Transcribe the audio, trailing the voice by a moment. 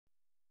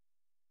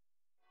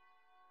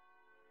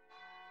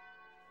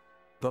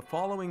The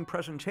following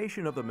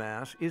presentation of the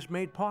Mass is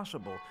made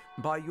possible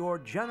by your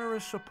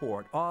generous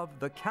support of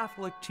the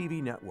Catholic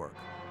TV Network.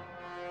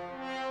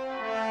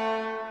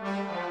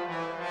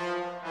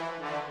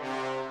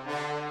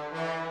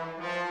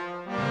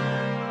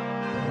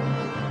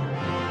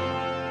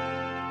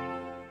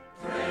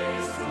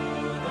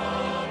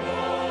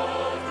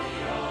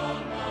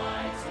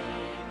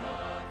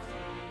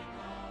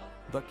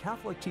 The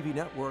Catholic TV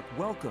Network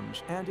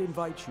welcomes and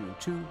invites you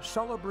to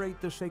celebrate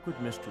the sacred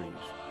mysteries,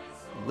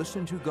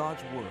 listen to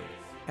God's Word,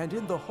 and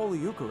in the Holy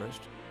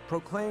Eucharist,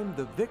 proclaim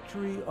the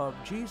victory of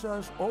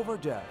Jesus over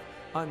death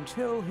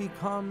until He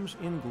comes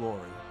in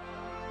glory.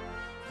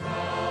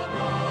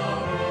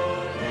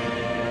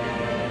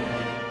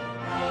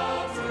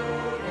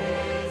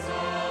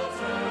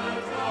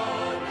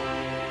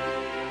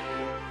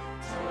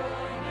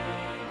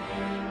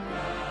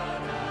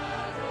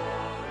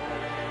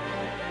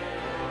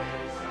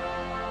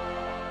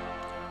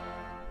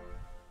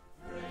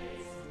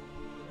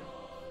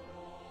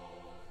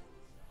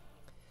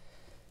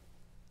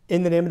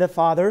 In the name of the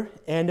Father,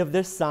 and of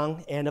the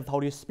Son, and of the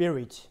Holy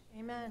Spirit.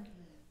 Amen.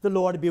 The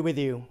Lord be with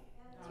you.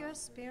 With your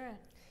spirit.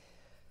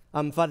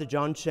 I'm Father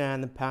John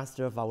Chan,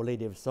 pastor of Our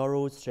Lady of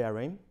Sorrows,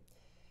 Sharing.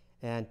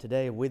 And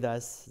today with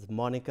us is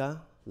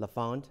Monica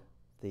Lafont,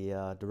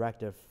 the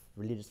director of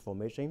religious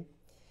formation.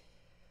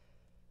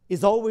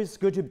 It's always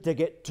good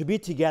to be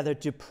together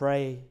to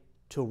pray,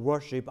 to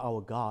worship our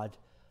God,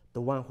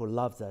 the one who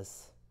loves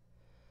us.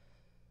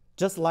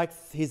 Just like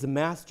his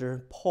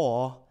master,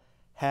 Paul,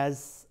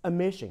 has a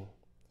mission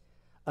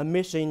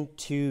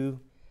to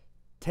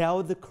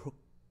tell the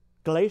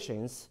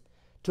Galatians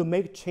to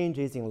make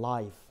changes in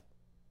life,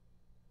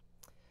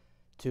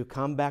 to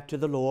come back to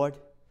the Lord,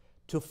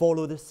 to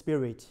follow the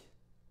Spirit.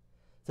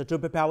 So to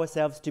prepare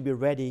ourselves to be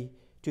ready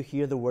to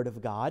hear the Word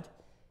of God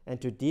and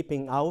to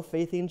deepen our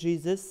faith in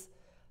Jesus,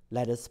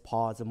 let us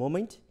pause a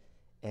moment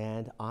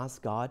and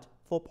ask God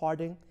for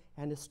pardon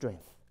and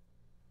strength.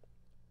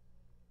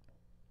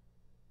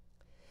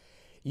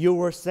 You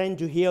were sent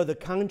to heal the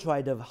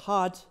contrite of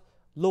heart.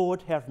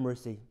 Lord, have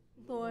mercy.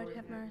 Lord,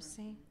 have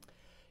mercy.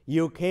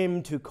 You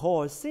came to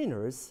call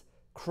sinners.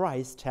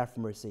 Christ, have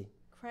mercy.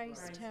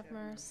 Christ, have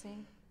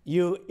mercy.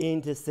 You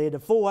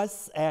intercede for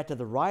us at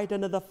the right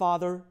hand of the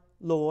Father.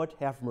 Lord,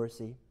 have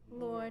mercy.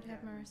 Lord,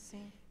 have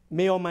mercy.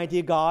 May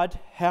Almighty God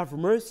have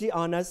mercy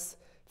on us,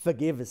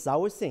 forgive us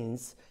our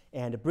sins,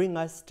 and bring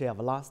us to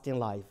everlasting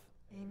life.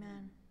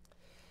 Amen.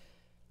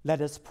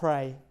 Let us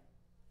pray.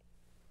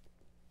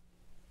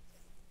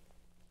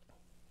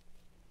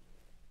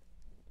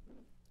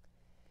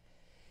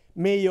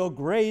 May your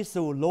grace,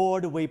 O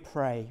Lord, we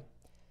pray,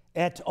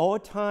 at all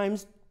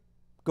times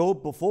go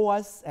before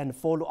us and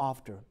follow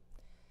after,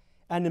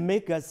 and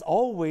make us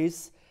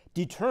always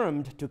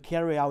determined to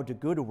carry out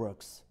good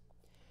works.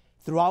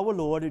 Through our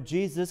Lord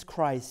Jesus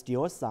Christ,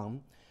 your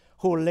Son,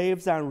 who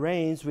lives and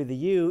reigns with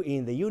you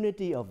in the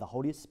unity of the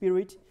Holy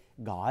Spirit,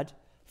 God,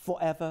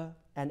 forever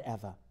and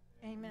ever.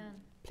 Amen.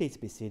 Please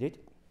be seated.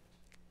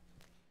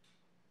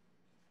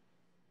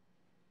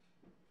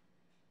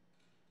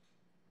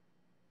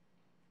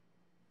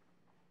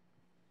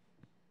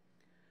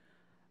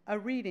 A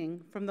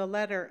reading from the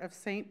letter of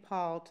St.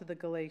 Paul to the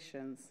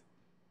Galatians.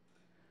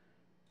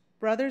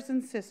 Brothers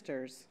and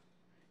sisters,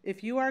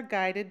 if you are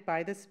guided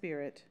by the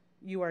Spirit,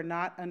 you are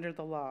not under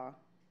the law.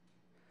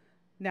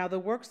 Now the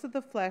works of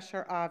the flesh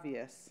are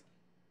obvious: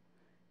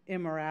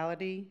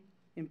 immorality,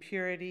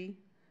 impurity,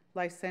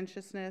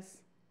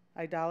 licentiousness,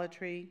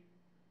 idolatry,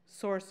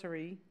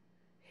 sorcery,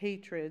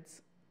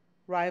 hatreds,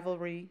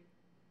 rivalry,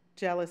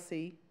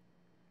 jealousy,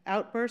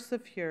 outbursts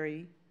of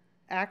fury,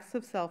 acts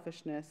of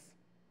selfishness,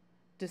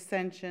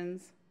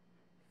 dissensions,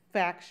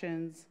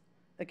 factions,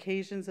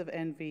 occasions of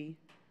envy,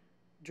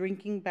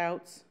 drinking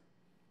bouts,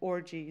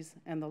 orgies,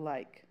 and the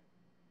like.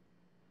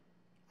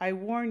 I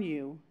warn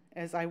you,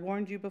 as I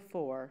warned you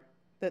before,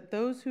 that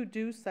those who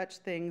do such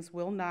things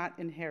will not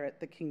inherit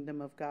the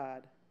kingdom of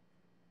God.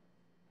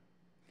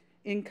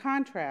 In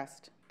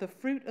contrast, the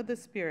fruit of the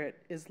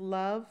Spirit is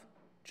love,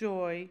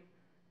 joy,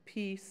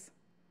 peace,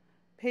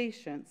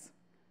 patience,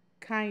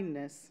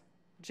 kindness,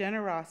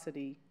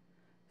 generosity,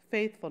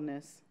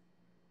 faithfulness,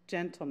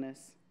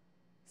 gentleness,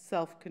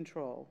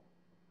 self-control.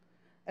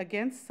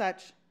 Against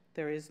such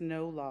there is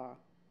no law.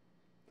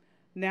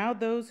 Now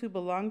those who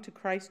belong to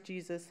Christ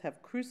Jesus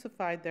have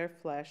crucified their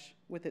flesh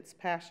with its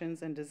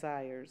passions and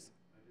desires.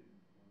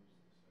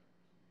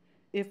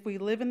 If we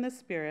live in the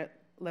Spirit,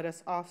 let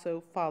us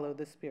also follow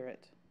the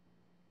Spirit.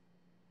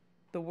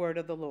 The word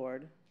of the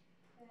Lord.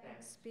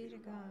 Thanks be to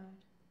God.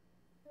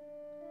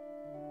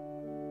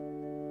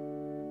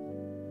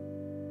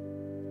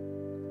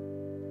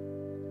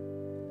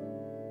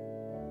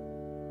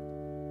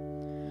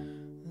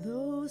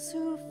 Those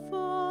who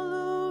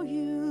follow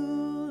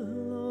you,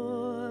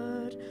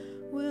 Lord,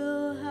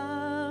 will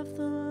have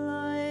the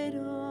light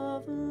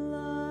of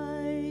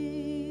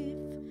life.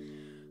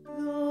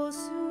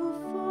 Those who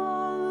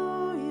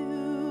follow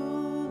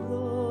you,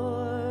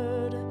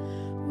 Lord,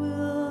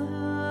 will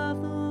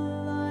have the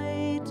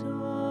light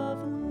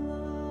of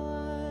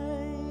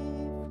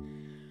life.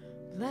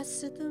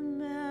 Blessed the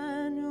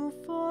man who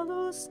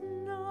follows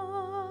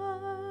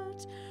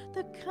not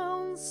the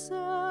counsel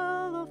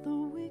of the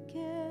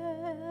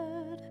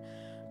wicked,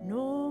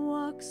 nor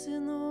walks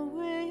in the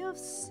way of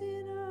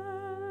sinners,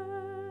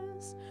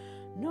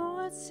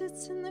 nor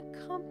sits in the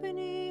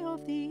company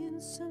of the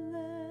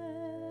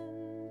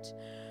insolent,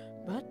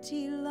 but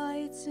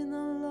delights in the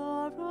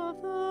law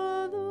of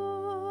the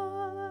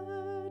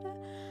Lord,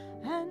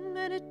 and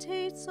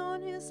meditates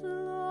on his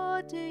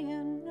law day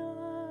and night.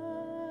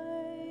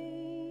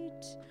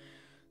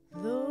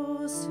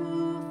 Those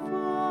who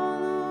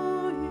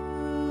follow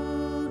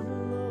you,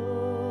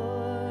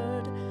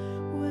 Lord,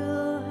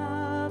 will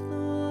have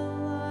the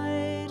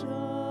light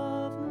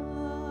of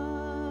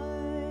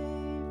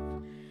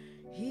life.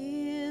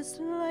 He is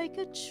like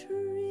a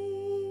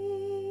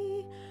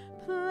tree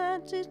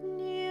planted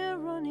near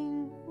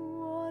running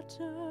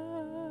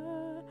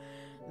water,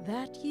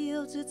 that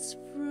yields its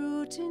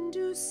fruit in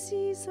due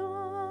season,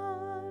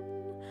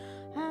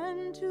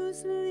 and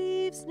whose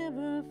leaves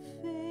never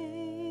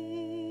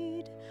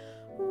fade.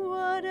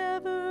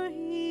 Whatever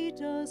he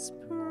does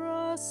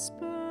prospers.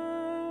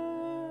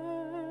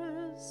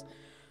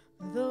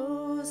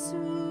 Those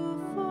who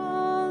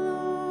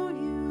follow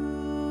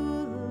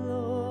you,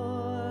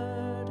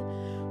 Lord,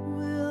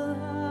 will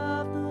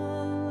have the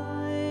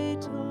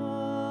light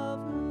of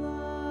life.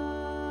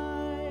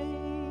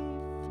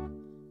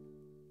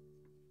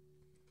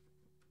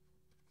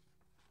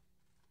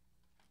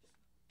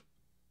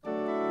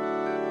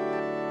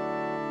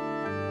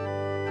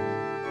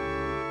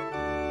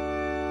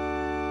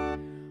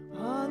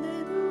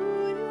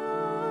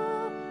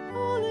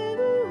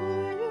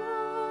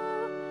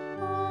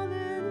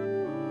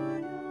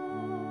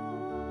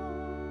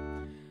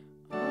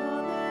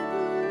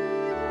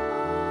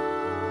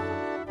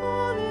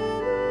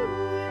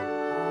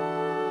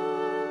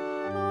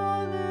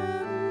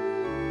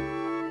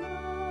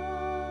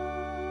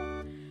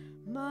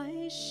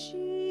 My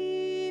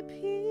sheep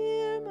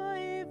hear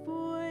my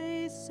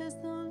voice, says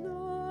the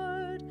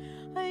Lord.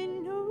 I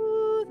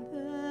know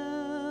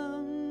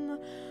them,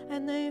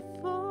 and they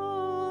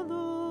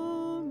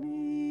follow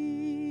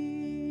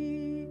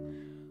me.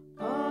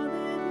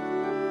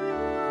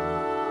 Alleluia,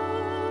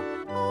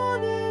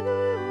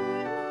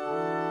 alleluia,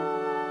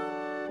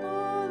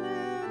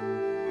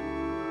 alleluia.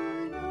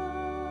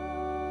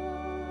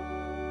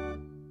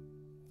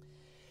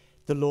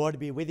 The Lord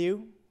be with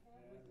you.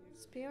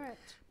 Spirit,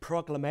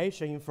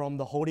 Proclamation from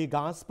the Holy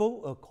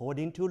Gospel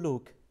according to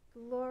Luke.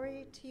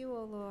 glory to you,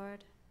 O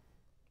Lord.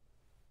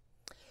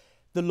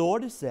 The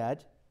Lord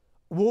said,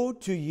 "Woe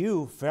to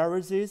you,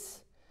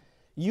 Pharisees!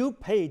 You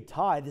pay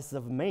tithes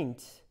of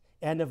mint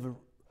and of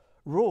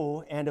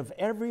rue and of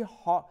every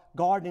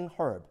garden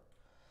herb,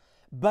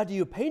 but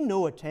you pay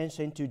no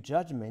attention to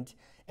judgment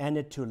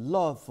and to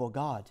love for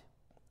God.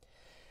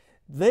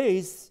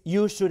 This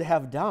you should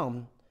have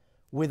done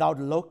without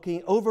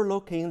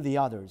overlooking the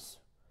others.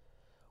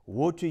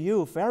 Woe to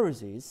you,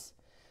 Pharisees!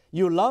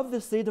 You love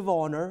the seat of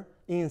honor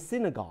in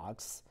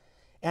synagogues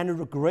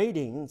and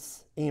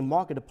gratings in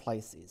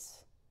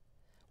marketplaces.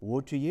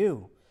 Woe to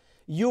you!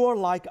 You are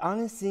like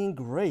unseen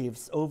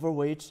graves over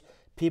which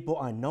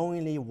people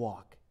unknowingly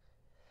walk."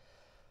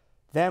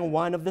 Then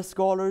one of the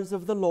scholars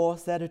of the law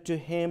said to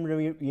him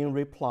in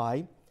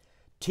reply,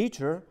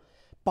 "Teacher,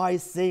 by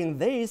saying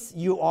this,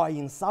 you are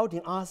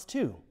insulting us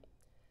too."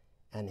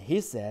 And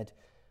he said,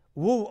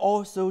 "Woe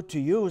also to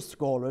you,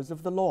 scholars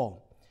of the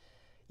law!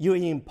 You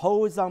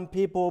impose on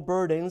people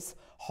burdens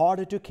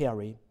hard to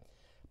carry,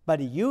 but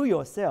you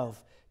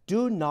yourself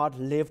do not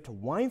lift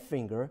one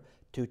finger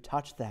to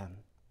touch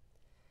them."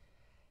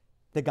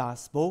 The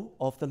Gospel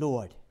of the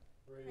Lord.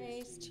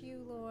 Praise to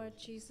you, Lord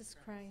Jesus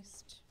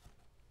Christ.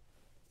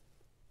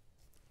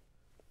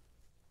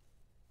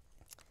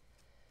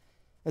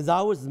 As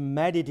I was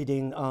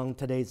meditating on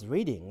today's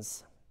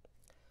readings,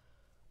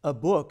 a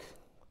book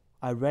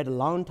I read a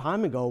long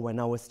time ago when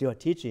I was still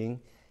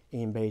teaching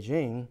in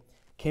Beijing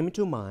came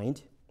to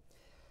mind.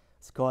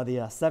 It's called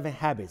The 7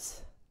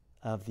 Habits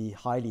of the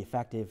Highly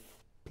Effective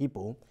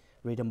People,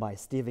 written by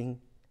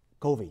Stephen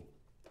Covey.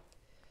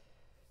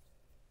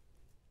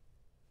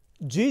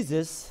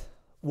 Jesus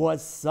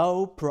was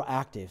so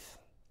proactive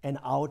and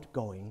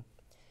outgoing,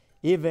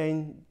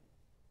 even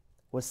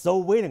was so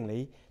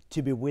willingly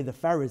to be with the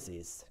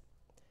Pharisees.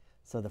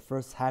 So the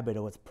first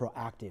habit was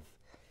proactive.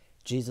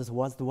 Jesus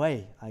was the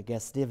way. I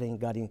guess Stephen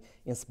got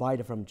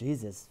inspired from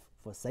Jesus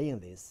for saying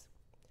this.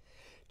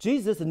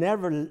 Jesus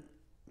never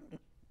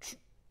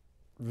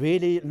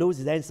really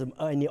loses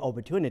any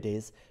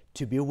opportunities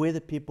to be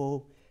with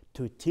people,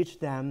 to teach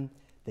them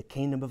the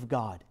kingdom of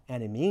God,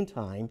 and in the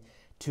meantime,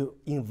 to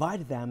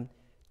invite them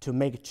to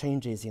make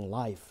changes in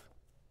life.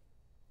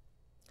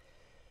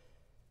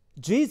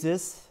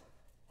 Jesus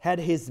had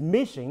his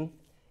mission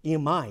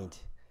in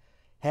mind,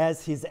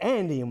 has his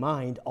end in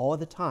mind all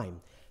the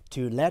time,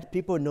 to let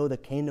people know the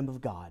kingdom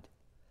of God.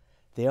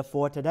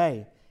 Therefore,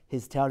 today,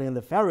 he's telling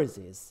the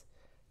Pharisees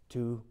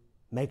to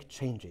make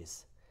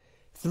changes.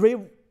 3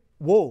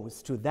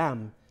 woes to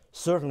them,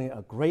 certainly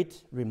a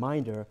great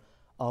reminder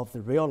of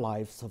the real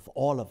lives of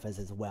all of us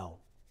as well.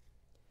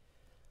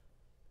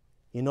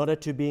 In order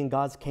to be in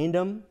God's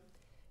kingdom,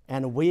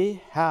 and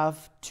we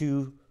have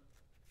to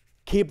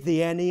keep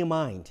the end in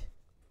mind.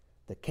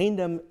 The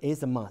kingdom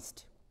is a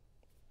must.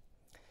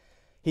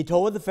 He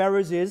told the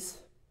Pharisees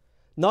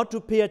not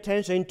to pay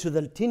attention to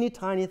the teeny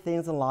tiny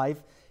things in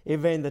life,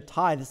 even the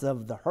tithes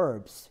of the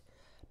herbs,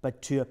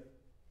 but to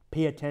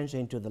pay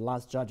attention to the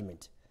last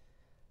judgment,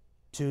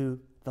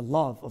 to the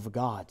love of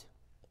God.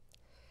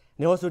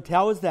 And he also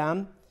tells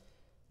them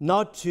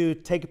not to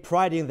take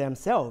pride in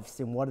themselves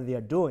in what they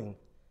are doing,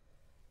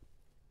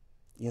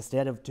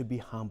 instead of to be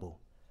humble,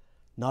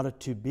 not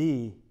to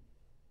be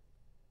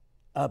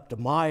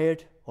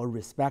admired or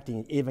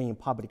respected even in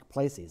public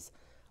places.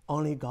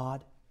 Only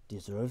God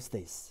deserves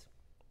this.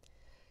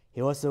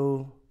 He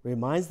also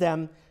reminds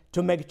them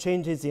to make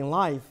changes in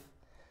life,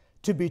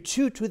 to be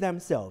true to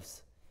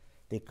themselves.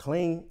 They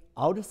clean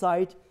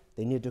outside,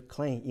 they need to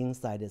clean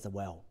inside as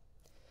well.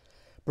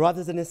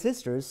 Brothers and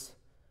sisters,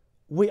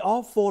 we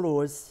are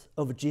followers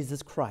of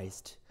Jesus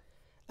Christ,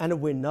 and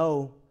we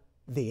know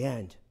the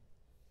end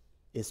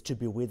is to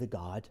be with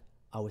God,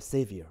 our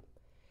Savior.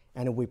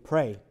 And we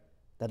pray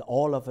that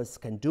all of us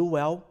can do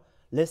well,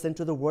 listen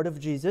to the word of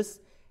Jesus,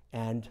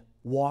 and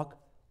walk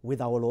with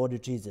our Lord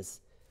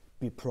Jesus.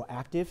 Be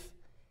proactive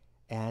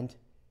and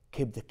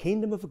keep the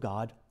kingdom of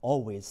God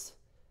always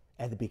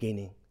at the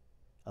beginning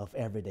of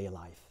everyday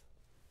life.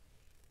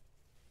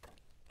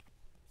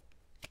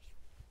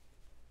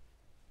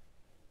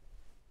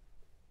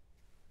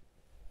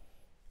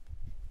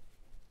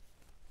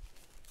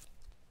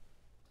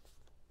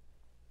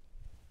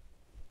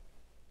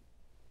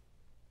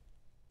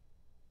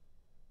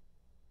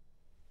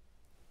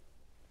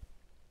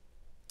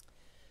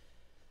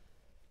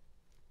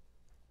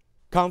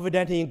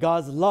 Confident in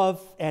God's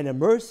love and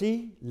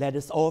mercy, let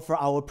us offer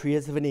our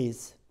prayers of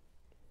needs.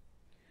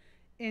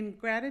 In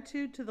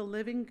gratitude to the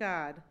living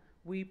God,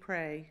 we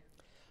pray.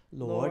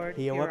 Lord,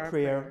 hear our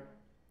prayer.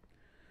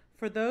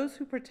 For those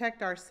who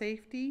protect our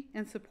safety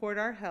and support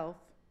our health,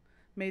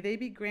 may they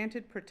be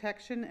granted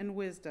protection and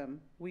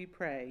wisdom, we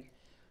pray.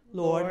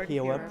 Lord,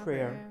 hear our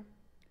prayer.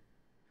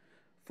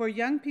 For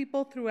young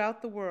people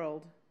throughout the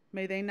world,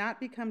 may they not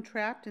become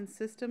trapped in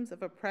systems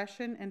of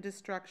oppression and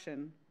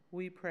destruction,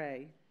 we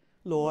pray.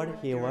 Lord,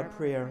 hear our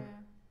prayer.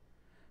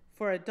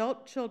 For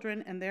adult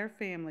children and their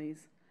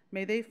families,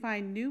 may they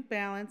find new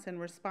balance and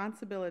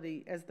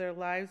responsibility as their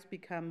lives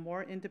become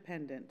more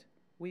independent,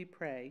 we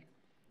pray.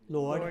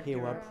 Lord,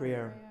 hear our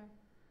prayer.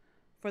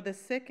 For the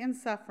sick and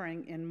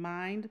suffering in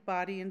mind,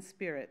 body, and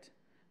spirit,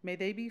 may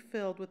they be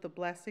filled with the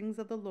blessings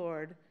of the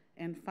Lord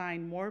and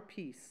find more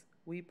peace,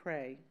 we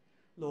pray.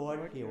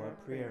 Lord, hear our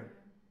prayer.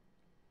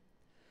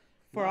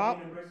 For all,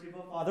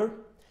 merciful Father,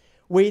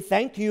 we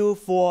thank you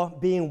for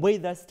being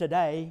with us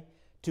today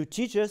to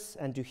teach us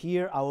and to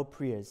hear our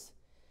prayers.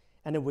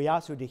 And we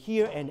ask you to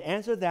hear and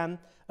answer them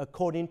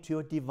according to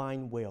your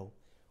divine will.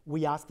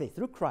 We ask it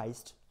through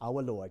Christ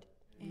our Lord.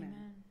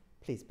 Amen.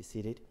 Please be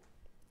seated.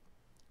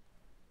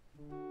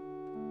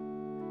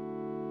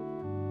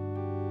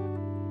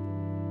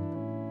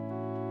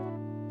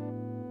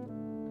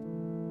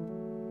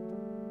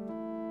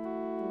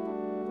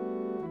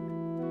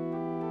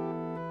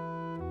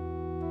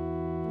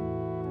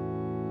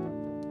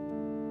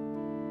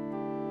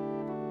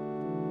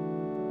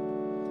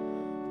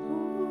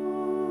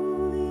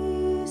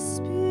 Holy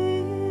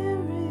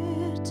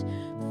Spirit,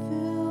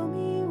 fill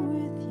me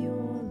with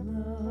your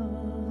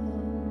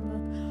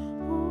love.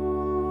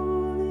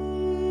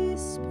 Holy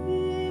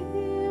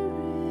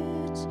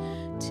Spirit,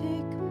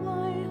 take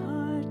my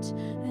heart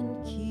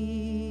and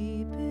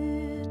keep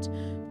it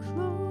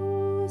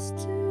close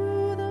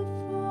to the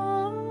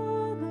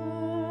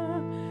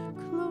Father,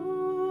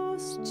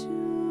 close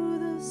to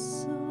the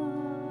Son.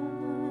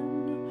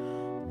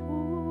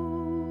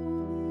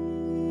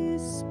 Holy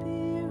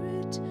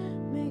Spirit,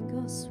 make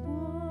us one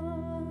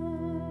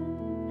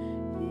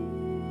in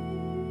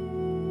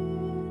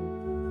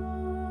love.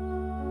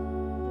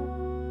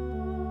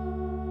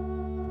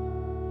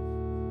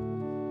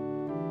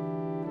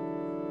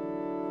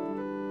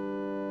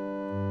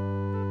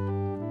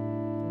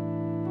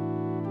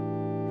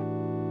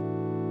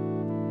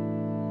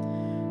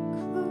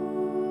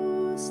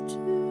 Close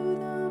to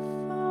the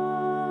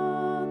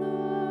Father,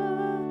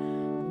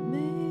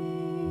 make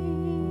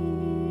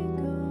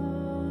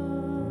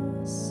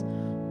us one.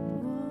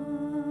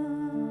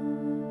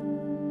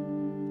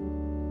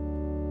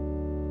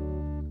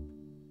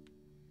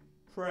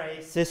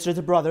 Pray, sisters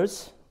and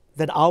brothers,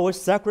 that our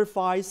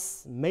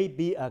sacrifice may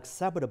be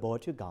acceptable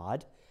to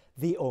God,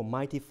 the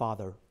Almighty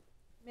Father.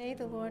 May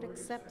the Lord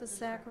accept the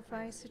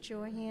sacrifice at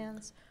your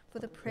hands for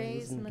the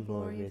praise and the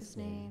glory of his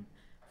name,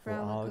 for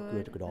our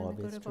good and the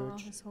good of all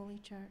his holy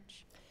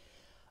church.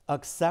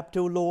 Accept,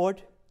 O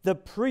Lord, the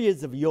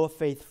prayers of your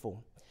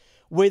faithful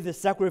with the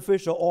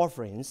sacrificial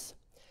offerings,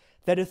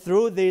 that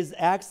through these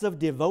acts of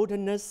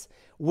devotedness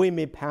we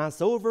may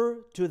pass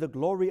over to the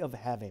glory of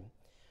heaven.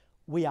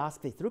 We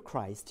ask it through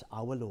Christ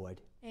our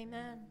Lord.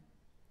 Amen.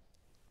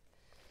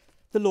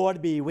 The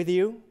Lord be with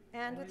you.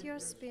 And with your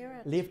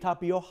spirit, Lift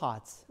up your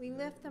hearts. we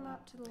lift them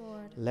up to the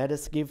Lord. Let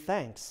us give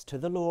thanks to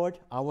the Lord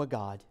our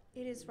God.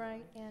 It is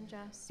right and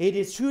just. It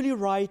is truly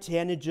right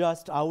and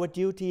just, our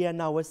duty and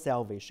our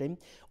salvation,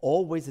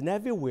 always and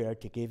everywhere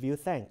to give you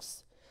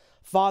thanks.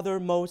 Father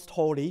most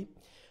holy,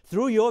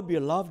 through your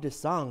beloved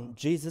Son,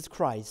 Jesus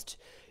Christ,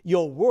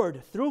 your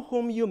word through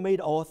whom you made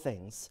all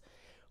things,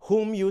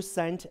 whom you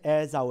sent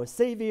as our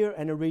Savior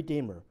and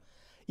Redeemer,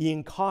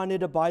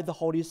 incarnated by the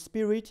Holy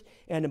Spirit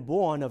and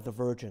born of the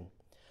Virgin,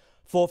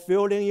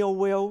 fulfilling your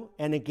will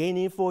and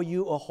gaining for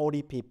you a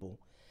holy people.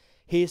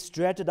 He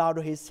stretched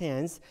out his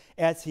hands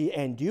as he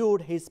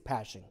endured his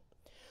passion,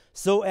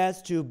 so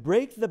as to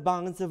break the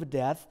bonds of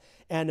death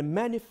and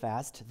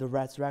manifest the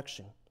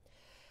resurrection.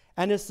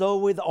 And so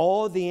with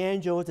all the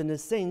angels and the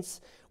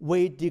saints,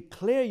 we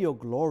declare your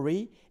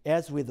glory,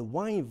 as with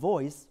one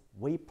voice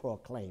we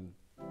proclaim.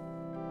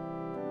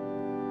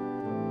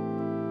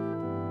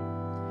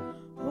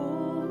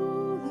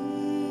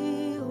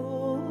 Holy,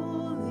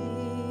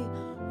 holy,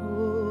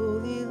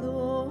 holy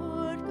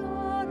Lord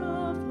God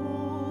of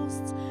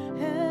hosts,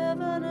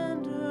 heaven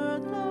and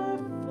earth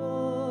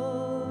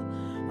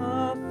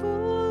are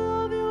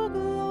full of your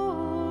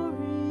glory.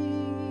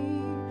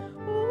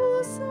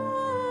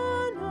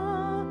 Hosanna,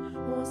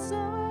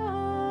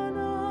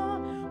 Hosanna,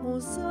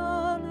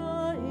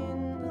 Hosanna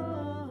in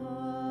the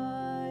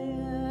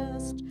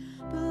highest.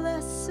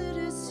 Blessed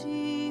is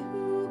he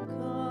who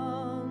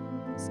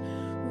comes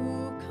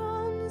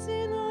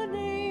in the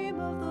name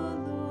of the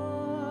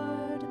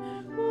Lord.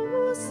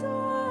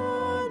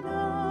 Hosanna,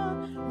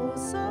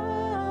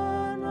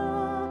 Hosanna,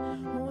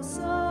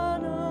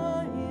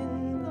 Hosanna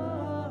in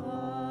the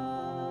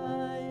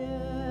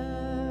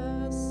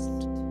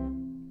highest.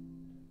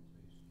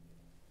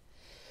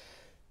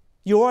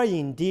 You are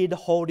indeed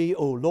holy,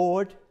 O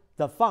Lord,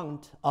 the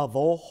fount of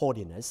all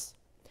holiness.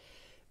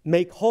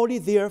 Make holy,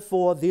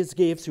 therefore, these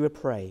gifts, we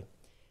pray,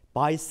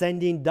 by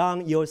sending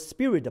down your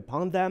Spirit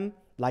upon them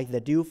like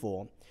the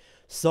dewfall,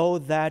 so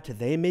that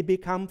they may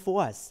become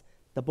for us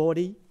the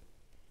body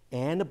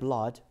and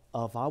blood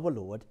of our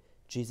Lord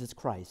Jesus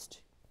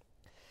Christ.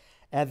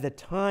 At the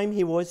time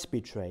he was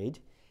betrayed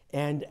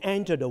and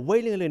entered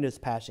willingly in his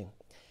passion,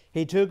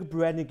 he took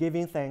bread and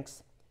giving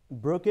thanks,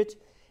 broke it,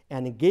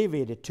 and gave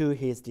it to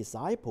his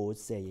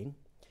disciples, saying,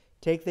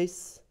 "Take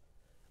this,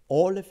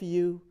 all of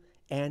you,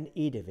 and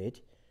eat of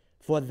it,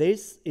 for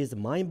this is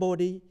my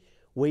body,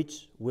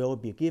 which will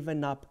be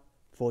given up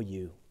for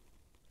you."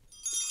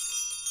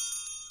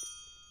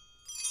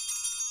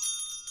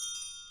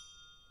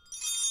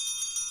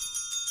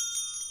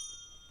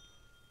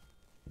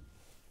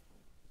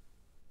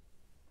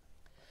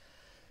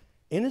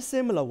 In a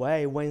similar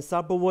way, when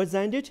supper was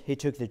ended, he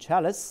took the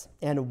chalice,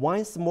 and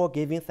once more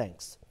giving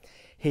thanks,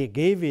 he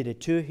gave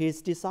it to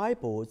his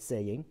disciples,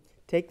 saying,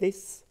 "Take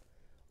this,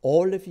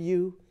 all of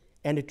you,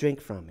 and drink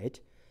from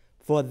it,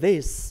 for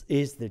this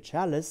is the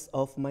chalice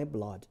of my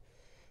blood,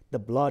 the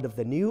blood of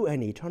the new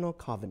and eternal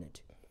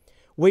covenant,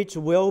 which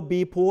will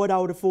be poured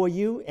out for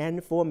you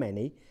and for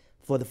many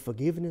for the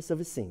forgiveness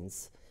of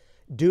sins.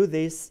 Do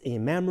this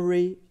in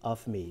memory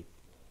of me."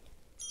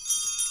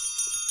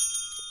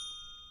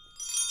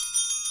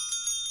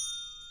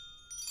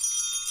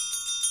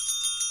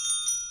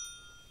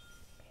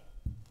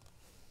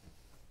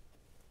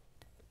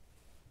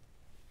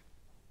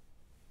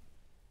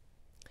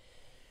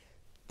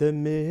 The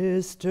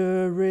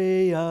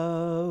mystery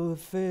of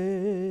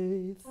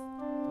faith.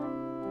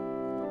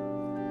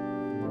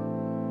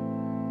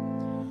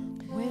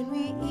 When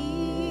we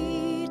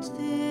eat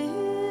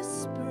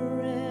this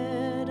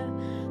bread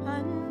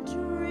and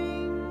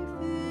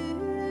drink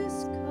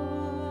this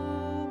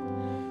cup,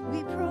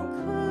 we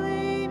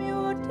proclaim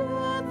your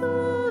death,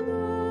 O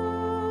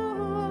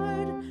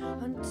Lord,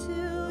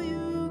 until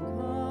you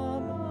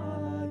come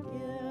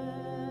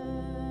again.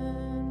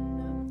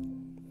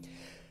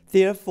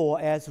 Therefore,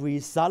 as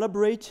we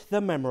celebrate the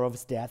memory of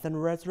his death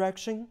and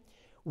resurrection,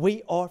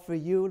 we offer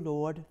you,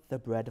 Lord, the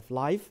bread of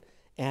life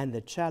and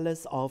the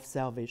chalice of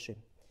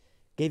salvation,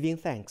 giving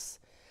thanks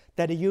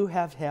that you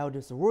have held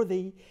us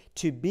worthy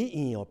to be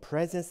in your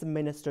presence and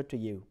minister to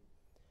you.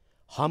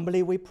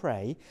 Humbly we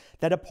pray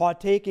that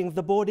partaking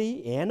the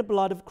body and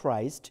blood of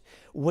Christ,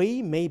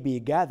 we may be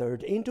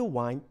gathered into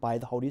one by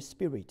the Holy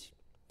Spirit.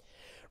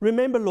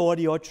 Remember, Lord,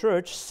 your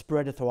church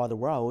spread throughout the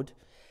world,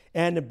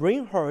 and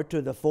bring her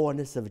to the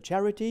fullness of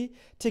charity,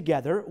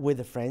 together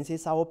with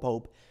Francis our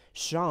Pope,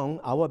 Sean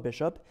our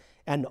Bishop,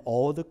 and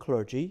all the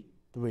clergy,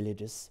 the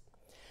religious.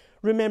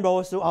 Remember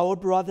also our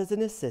brothers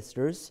and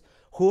sisters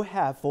who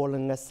have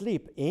fallen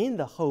asleep in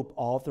the hope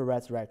of the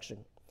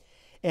resurrection,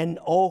 and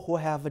all who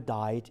have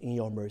died in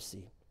your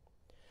mercy.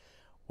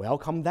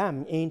 Welcome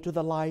them into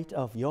the light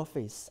of your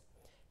face.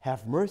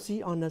 Have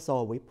mercy on us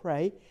all, we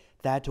pray,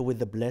 that with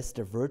the Blessed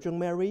Virgin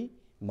Mary,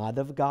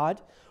 Mother of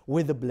God,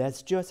 with the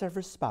blessed Joseph,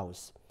 her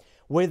spouse,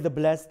 with the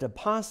blessed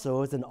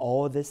apostles and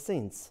all the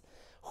saints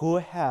who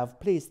have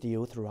pleased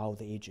you throughout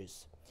the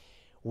ages,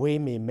 we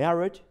may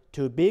merit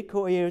to be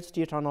co-heirs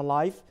to eternal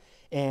life,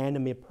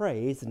 and may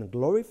praise and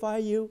glorify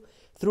you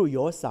through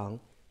your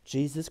Son,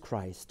 Jesus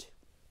Christ.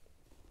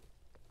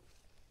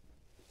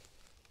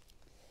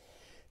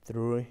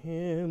 Through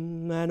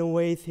him and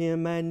with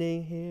him and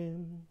in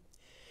him,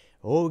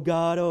 O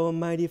God,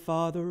 Almighty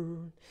Father,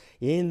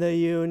 in the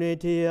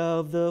unity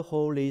of the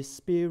Holy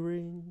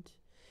Spirit,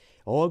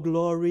 all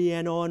glory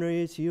and honor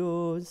is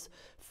yours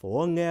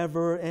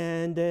forever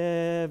and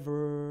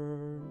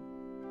ever.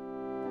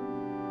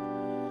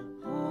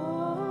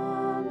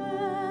 Amen.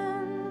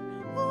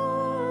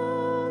 Amen.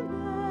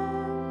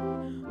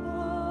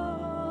 Amen.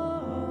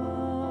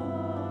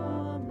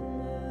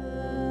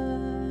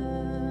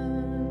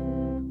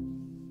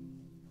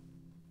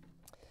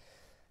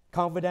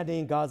 Confident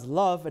in God's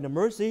love and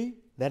mercy,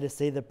 let us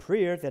say the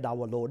prayer that our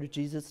Lord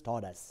Jesus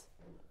taught us.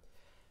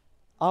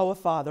 Our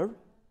Father,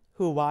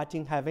 who art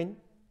in heaven,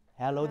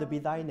 hallowed be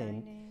thy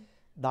name.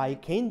 Thy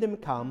kingdom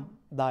come,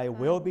 thy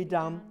will be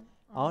done,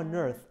 on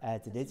earth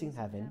as it is in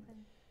heaven.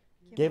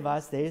 Give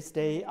us this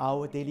day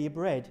our daily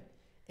bread,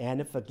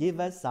 and forgive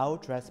us our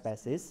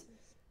trespasses,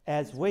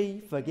 as we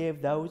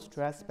forgive those who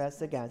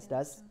trespass against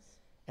us.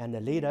 And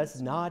lead us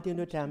not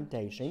into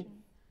temptation,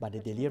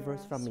 but deliver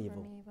us from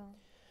evil.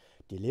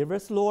 Deliver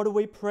us, Lord,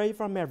 we pray,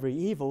 from every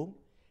evil.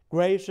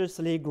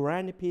 Graciously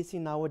grant peace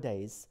in our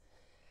days,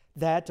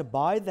 that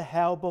by the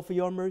help of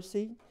your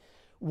mercy,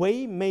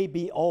 we may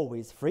be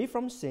always free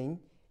from sin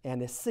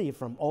and safe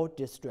from all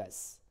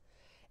distress,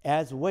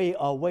 as we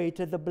await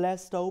the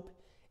blessed hope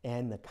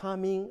and the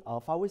coming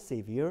of our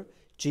Savior,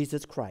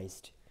 Jesus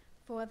Christ.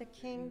 For the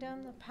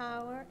kingdom, the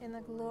power, and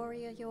the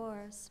glory are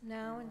yours,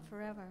 now and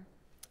forever.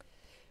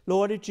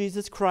 Lord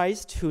Jesus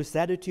Christ, who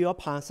said to your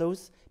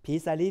apostles,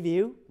 "Peace I leave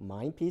you,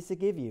 my peace I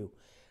give you,"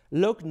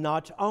 look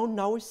not on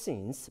our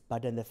sins,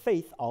 but on the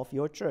faith of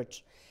your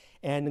church,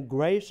 and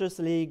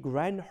graciously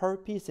grant her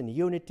peace and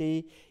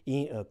unity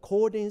in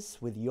accordance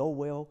with your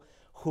will,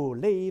 who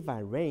live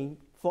and reign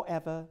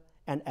forever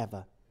and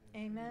ever.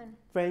 Amen.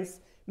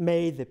 Friends,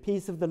 may the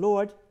peace of the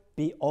Lord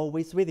be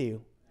always with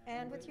you.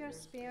 And with your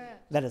spirit.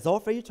 Let us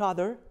offer each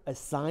other a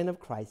sign of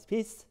Christ's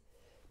peace.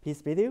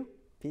 Peace be with you.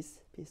 Peace,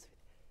 peace,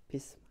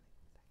 peace.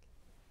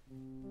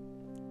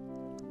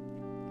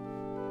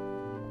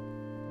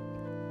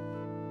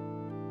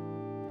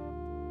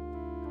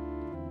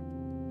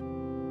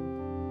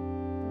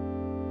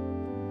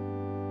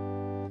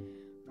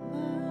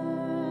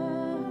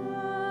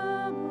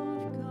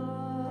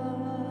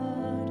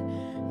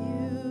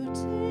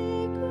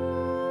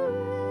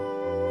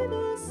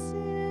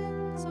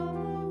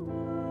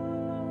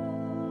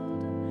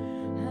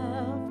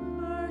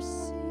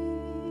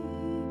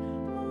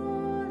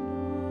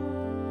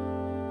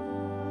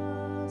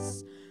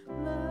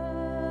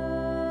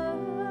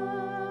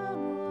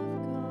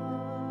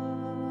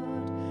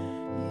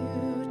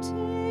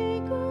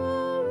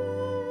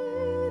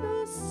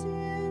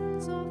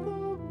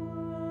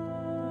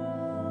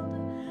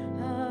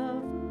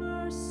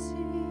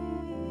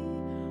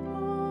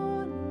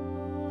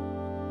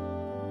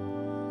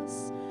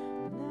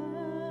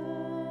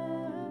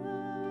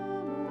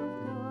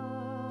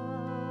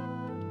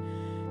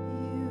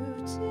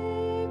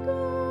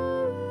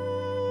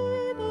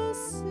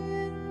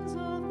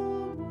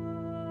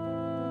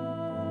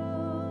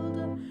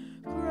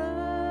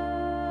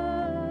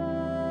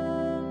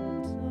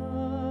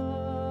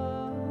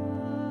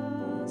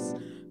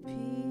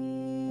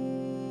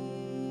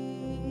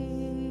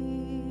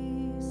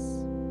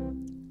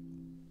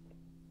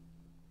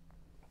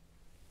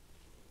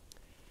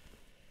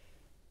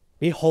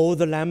 Behold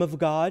the Lamb of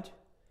God.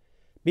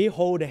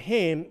 Behold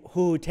him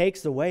who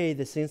takes away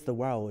the sins of the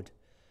world.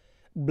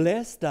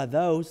 Blessed are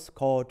those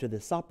called to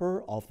the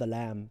supper of the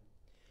Lamb.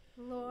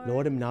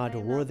 Lord, I'm not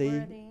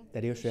worthy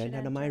that you should enter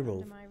under my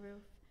roof,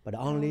 but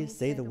only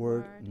say the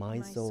word,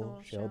 my soul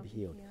shall be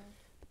healed.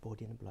 The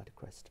body and blood of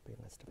Christ bring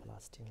us to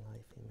everlasting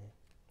life. Amen.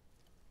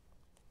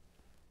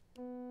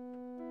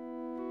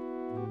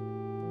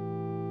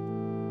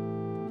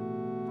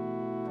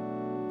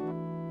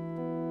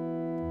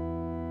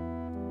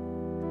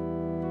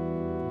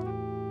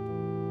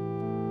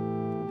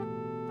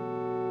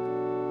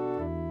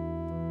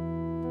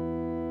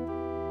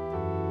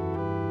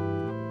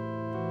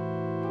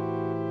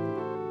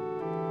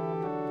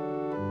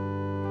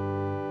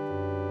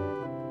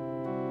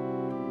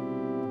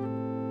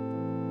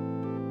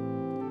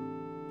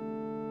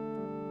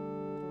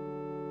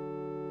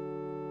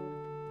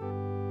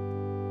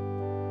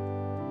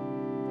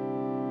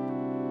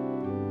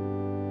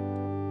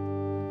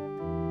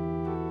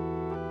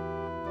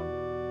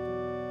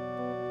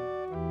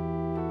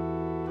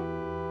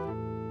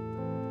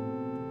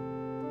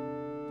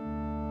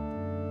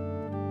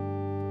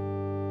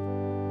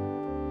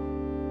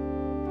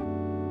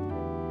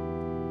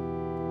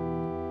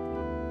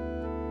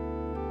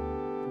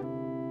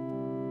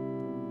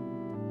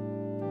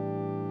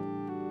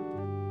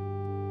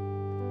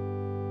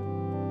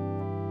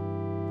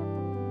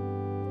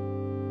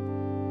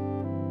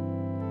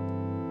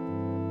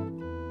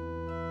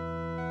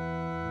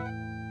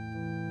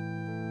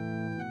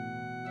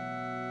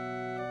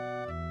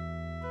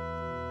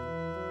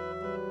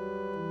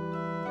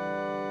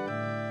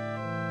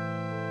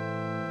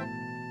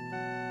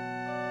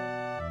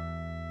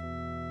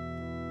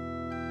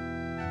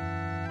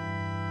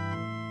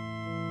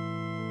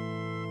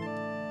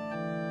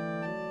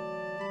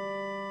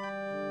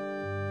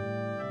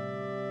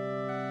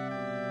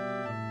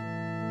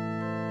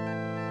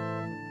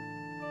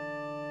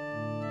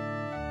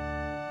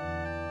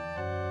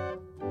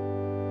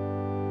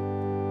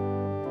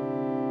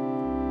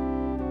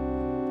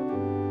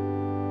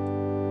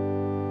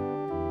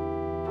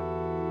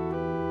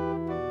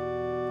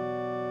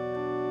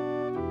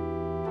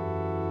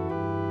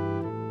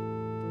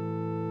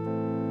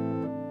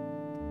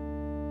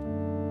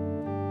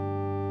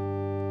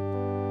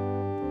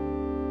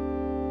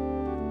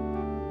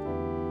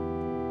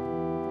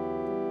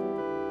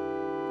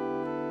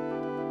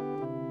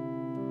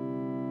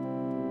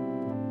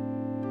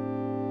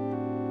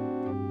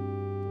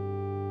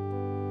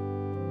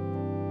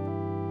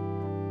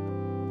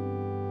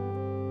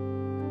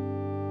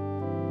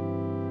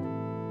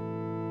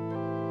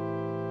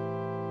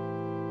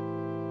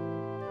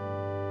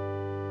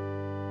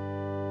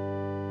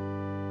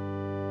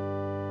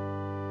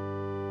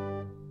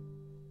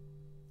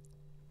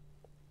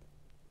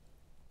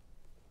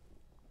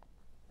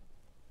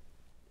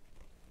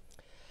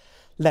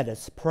 Let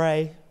us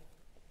pray.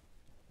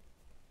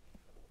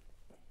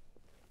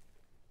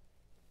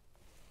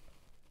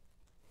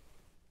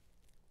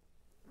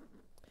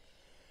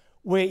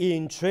 We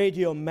entreat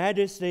your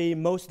majesty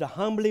most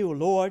humbly, O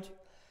Lord,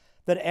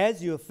 that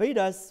as you feed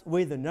us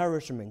with the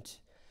nourishment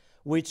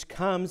which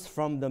comes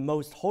from the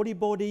most holy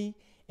body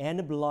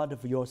and blood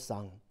of your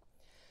Son,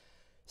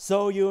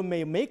 so you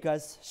may make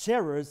us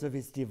sharers of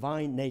his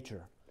divine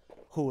nature,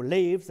 who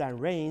lives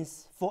and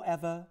reigns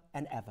forever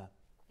and ever.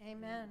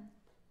 Amen.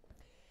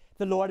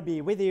 The Lord be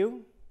with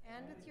you.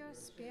 And with your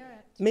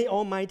spirit. May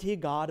Almighty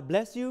God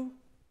bless you,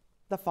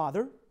 the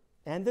Father,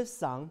 and the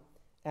Son,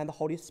 and the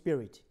Holy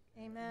Spirit.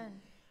 Amen.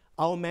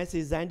 Our Mass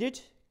is ended.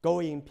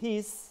 Go in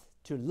peace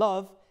to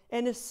love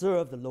and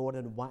serve the Lord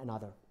and one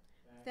another.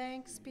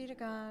 Thanks be to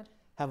God.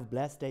 Have a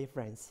blessed day,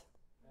 friends.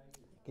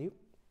 Thank you.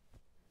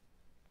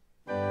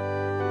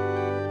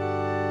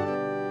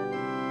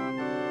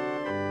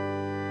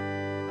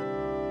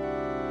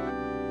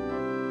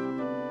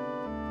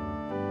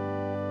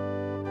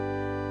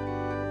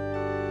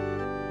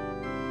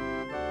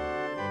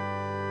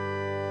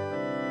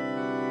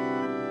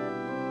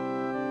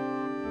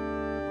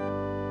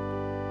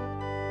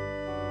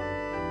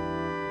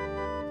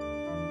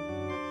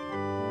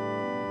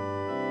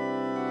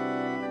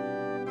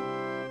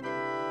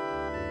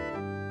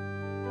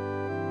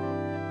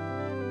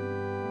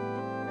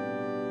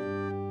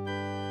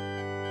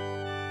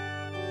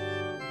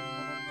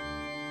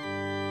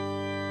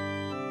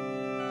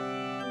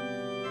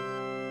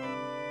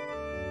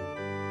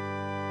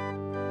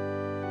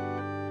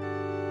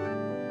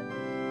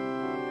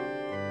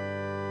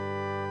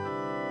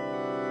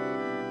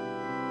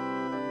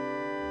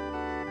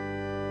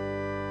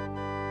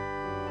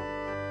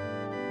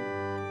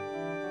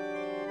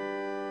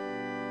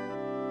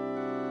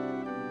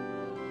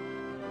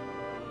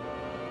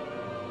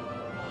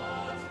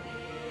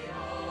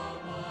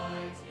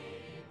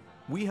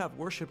 We have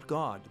worshiped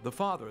God, the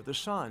Father, the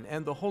Son,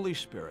 and the Holy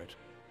Spirit.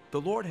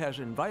 The Lord has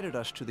invited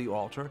us to the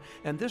altar,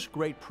 and this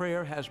great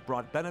prayer has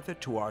brought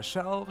benefit to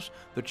ourselves,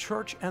 the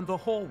church, and the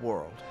whole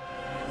world.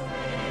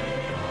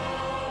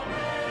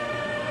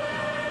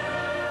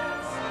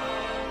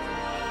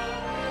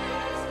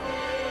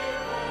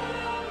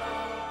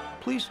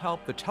 Please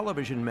help the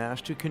television Mass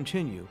to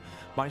continue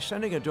by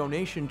sending a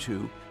donation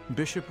to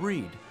Bishop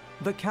Reed,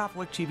 the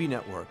Catholic TV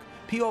Network,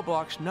 P.O.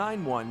 Box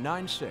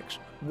 9196,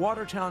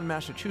 Watertown,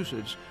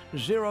 Massachusetts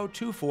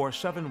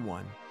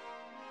 02471.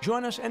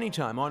 Join us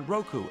anytime on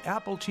Roku,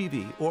 Apple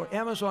TV, or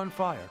Amazon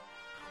Fire,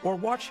 or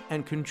watch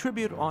and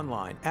contribute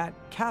online at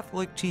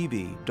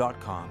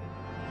catholictv.com.